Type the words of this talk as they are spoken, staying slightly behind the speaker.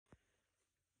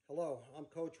Hello, I'm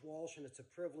Coach Walsh, and it's a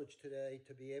privilege today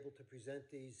to be able to present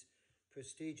these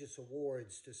prestigious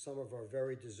awards to some of our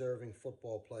very deserving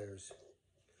football players.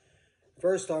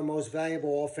 First, our Most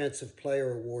Valuable Offensive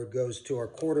Player Award goes to our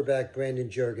quarterback, Brandon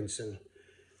Jurgensen.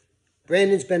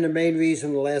 Brandon's been the main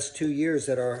reason the last 2 years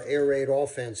that our air raid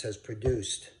offense has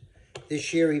produced.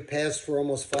 This year, he passed for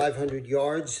almost 500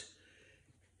 yards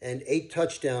and 8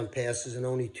 touchdown passes in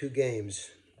only 2 games.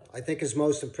 I think his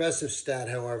most impressive stat,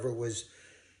 however, was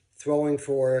throwing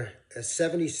for a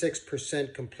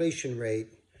 76% completion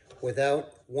rate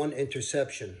without 1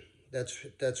 interception.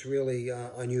 That's really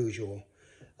unusual.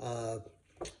 I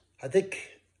think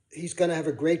he's going to have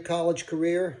a great college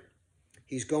career.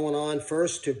 He's going on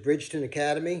first to Bridgeton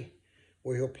Academy,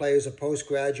 where he'll play as a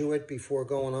postgraduate before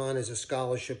going on as a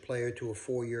scholarship player to a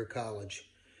 4-year college.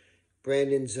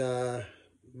 Brandon's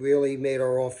really made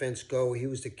our offense go. He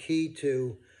was the key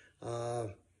to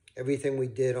everything we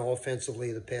did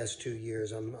offensively the past 2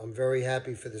 years. I'm very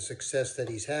happy for the success that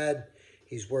he's had.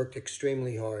 He's worked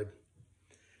extremely hard.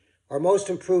 Our most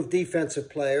improved defensive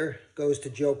player goes to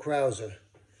Joe Krause.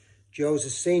 Joe's a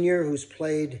senior who's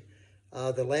played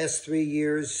the last 3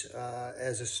 years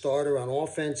as a starter on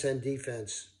offense and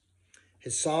defense.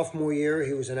 His sophomore year,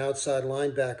 he was an outside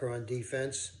linebacker on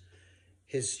defense.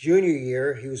 His junior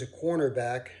year, he was a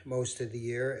cornerback most of the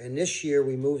year. And this year,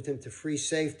 we moved him to free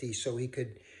safety so he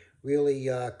could really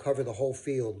cover the whole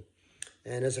field.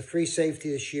 And as a free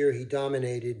safety this year, he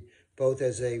dominated both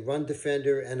as a run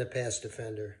defender and a pass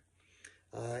defender.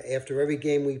 After every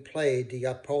game we played, the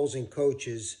opposing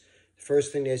coaches, the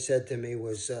first thing they said to me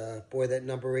was, boy, that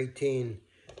number 18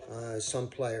 is some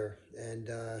player.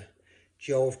 And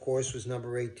Joe, of course, was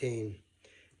number 18.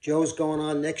 Joe's going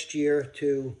on next year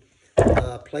to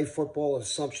play football at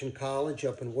Assumption College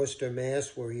up in Worcester,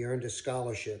 Mass., where he earned a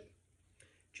scholarship.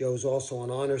 Joe's also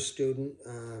an honors student,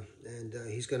 and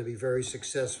he's going to be very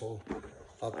successful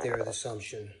up there at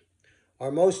Assumption.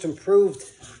 Our most improved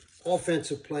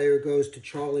offensive player goes to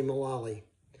Charlie Mullally.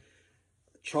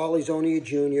 Charlie's only a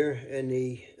junior, and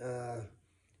the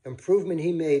improvement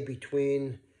he made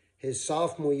between his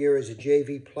sophomore year as a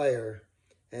JV player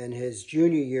and his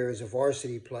junior year as a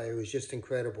varsity player was just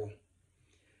incredible.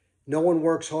 No one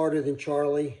works harder than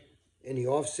Charlie in the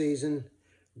off-season,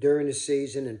 during the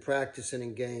season, and practice and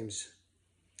in games.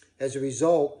 As a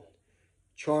result,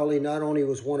 Charlie not only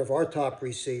was one of our top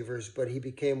receivers, but he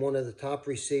became one of the top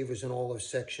receivers in all of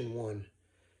Section 1.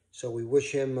 So we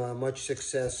wish him much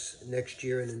success next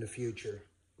year and in the future.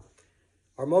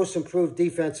 Our most improved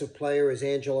defensive player is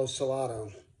Angelo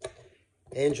Salato.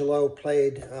 Angelo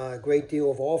played a great deal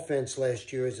of offense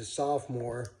last year as a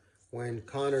sophomore when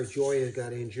Connor Joya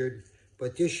got injured.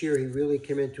 But this year, he really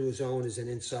came into his own as an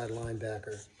inside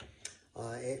linebacker.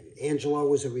 Angelo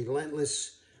was a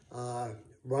relentless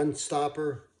run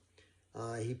stopper.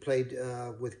 He played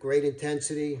with great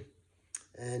intensity,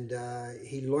 and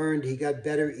he got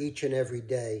better each and every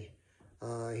day.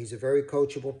 He's a very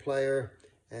coachable player,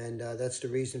 and that's the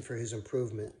reason for his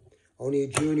improvement. Only a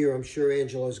junior, I'm sure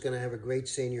Angelo's going to have a great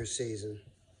senior season.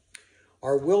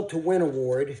 Our Will to Win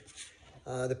award.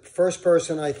 The first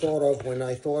person I thought of when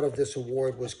I thought of this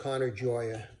award was Connor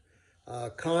Joya.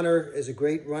 Connor is a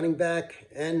great running back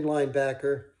and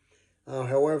linebacker.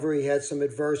 However, he had some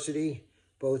adversity.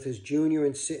 Both his junior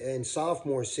and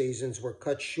sophomore seasons were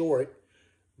cut short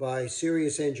by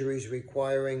serious injuries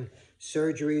requiring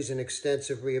surgeries and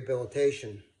extensive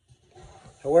rehabilitation.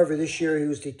 However, this year he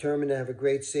was determined to have a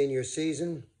great senior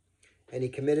season, and he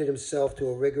committed himself to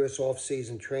a rigorous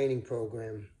off-season training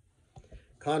program.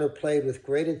 Connor played with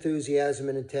great enthusiasm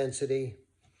and intensity,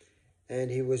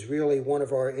 and he was really one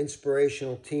of our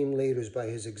inspirational team leaders by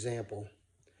his example.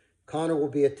 Connor will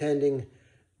be attending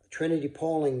Trinity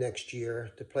Pauling next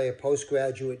year to play a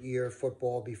postgraduate year of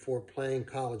football before playing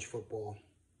college football.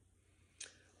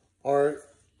 Our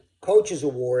Coaches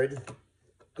Award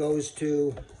goes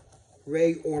to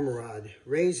Ray Ormerod.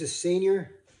 Ray's a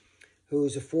senior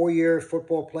who's a 4-year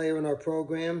football player in our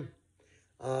program.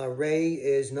 Ray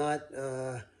is not,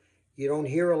 you don't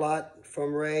hear a lot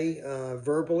from Ray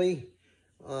verbally,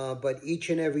 but each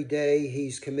and every day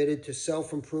he's committed to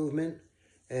self-improvement,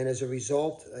 and as a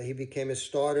result, he became a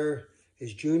starter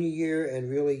his junior year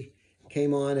and really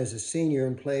came on as a senior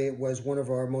and was one of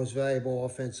our most valuable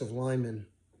offensive linemen.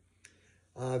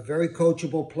 Very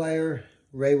coachable player.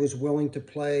 Ray was willing to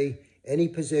play any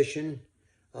position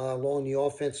along the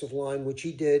offensive line, which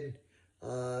he did,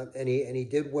 and he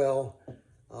did well.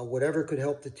 Whatever could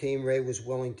help the team, Ray was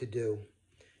willing to do.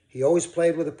 He always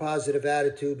played with a positive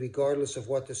attitude, regardless of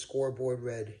what the scoreboard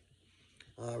read.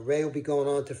 Ray will be going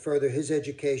on to further his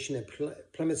education at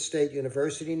Plymouth State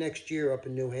University next year up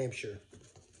in New Hampshire.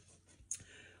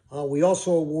 We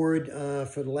also award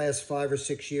for the last 5 or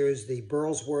 6 years the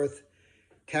Burlsworth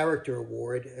Character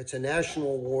Award. It's a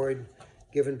national award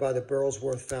given by the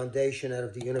Burlsworth Foundation out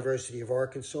of the University of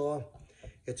Arkansas.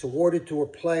 It's awarded to a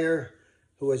player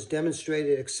who has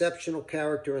demonstrated exceptional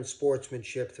character and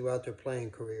sportsmanship throughout their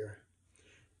playing career.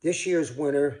 This year's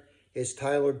winner is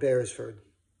Tyler Beresford.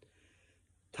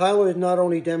 Tyler not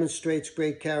only demonstrates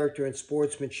great character and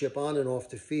sportsmanship on and off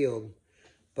the field,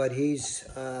 but he's,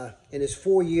 in his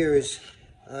 4 years,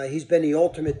 he's been the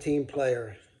ultimate team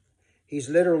player. He's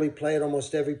literally played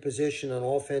almost every position on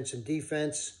offense and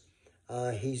defense.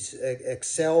 He's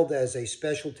excelled as a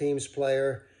special teams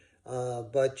player,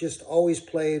 but just always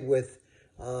played with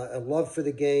a love for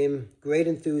the game, great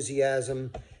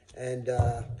enthusiasm, and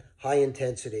high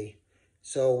intensity.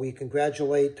 So we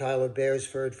congratulate Tyler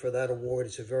Beresford for that award.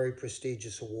 It's a very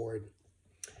prestigious award.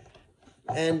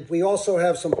 And we also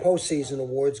have some postseason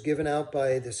awards given out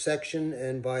by the section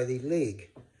and by the league.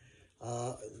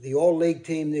 The all-league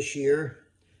team this year,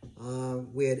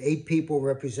 we had 8 people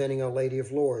representing Our Lady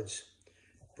of Lourdes.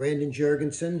 Brandon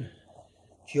Jurgensen,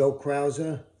 Joe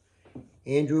Krause,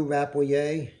 Andrew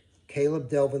Rapplier, Caleb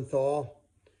Delventhal,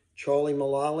 Charlie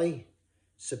Mullally,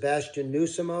 Sebastian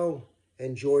Nusimo,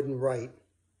 and Jordan Wright.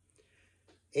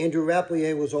 Andrew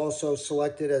Rapplier was also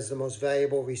selected as the most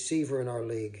valuable receiver in our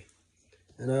league.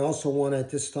 And I also want to at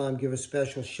this time give a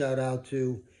special shout out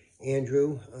to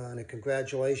Andrew and a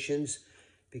congratulations,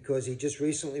 because he just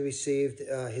recently received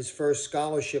his first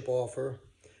scholarship offer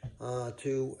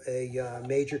to a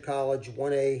major college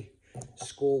 1A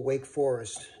school, Wake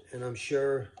Forest. And I'm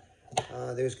sure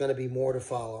there's going to be more to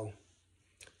follow.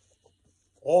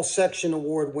 All section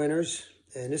award winners,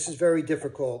 and this is very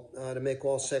difficult to make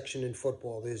all section in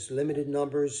football. There's limited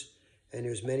numbers and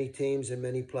there's many teams and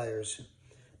many players.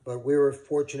 But we were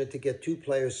fortunate to get 2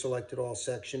 players selected all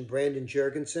section, Brandon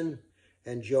Jurgensen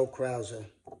and Joe Krause.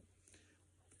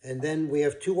 And then we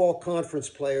have 2 all-conference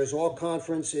players.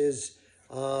 All-conference is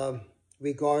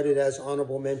regarded as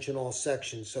honorable mention all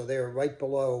section. So they are right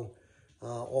below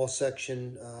all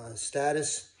section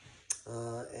status.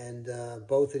 And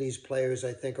both of these players,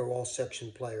 I think, are all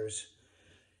section players.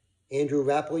 Andrew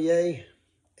Rapplier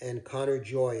and Connor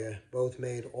Joya both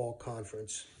made all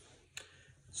conference.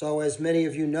 So as many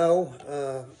of you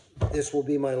know, this will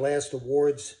be my last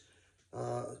awards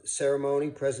ceremony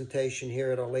presentation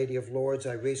here at Our Lady of Lourdes.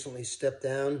 I recently stepped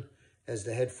down as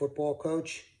the head football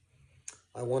coach.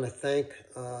 I want to thank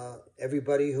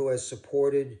everybody who has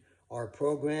supported our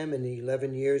program in the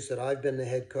 11 years that I've been the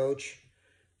head coach.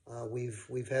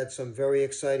 We've had some very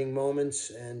exciting moments,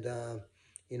 and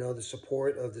you know, the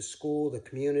support of the school, the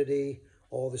community,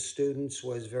 all the students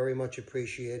was very much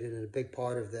appreciated and a big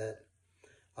part of that.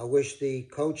 I wish the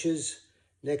coaches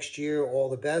next year all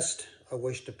the best. I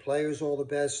wish the players all the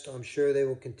best. I'm sure they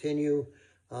will continue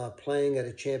playing at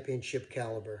a championship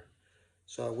caliber.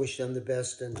 So I wish them the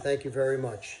best, and thank you very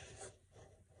much.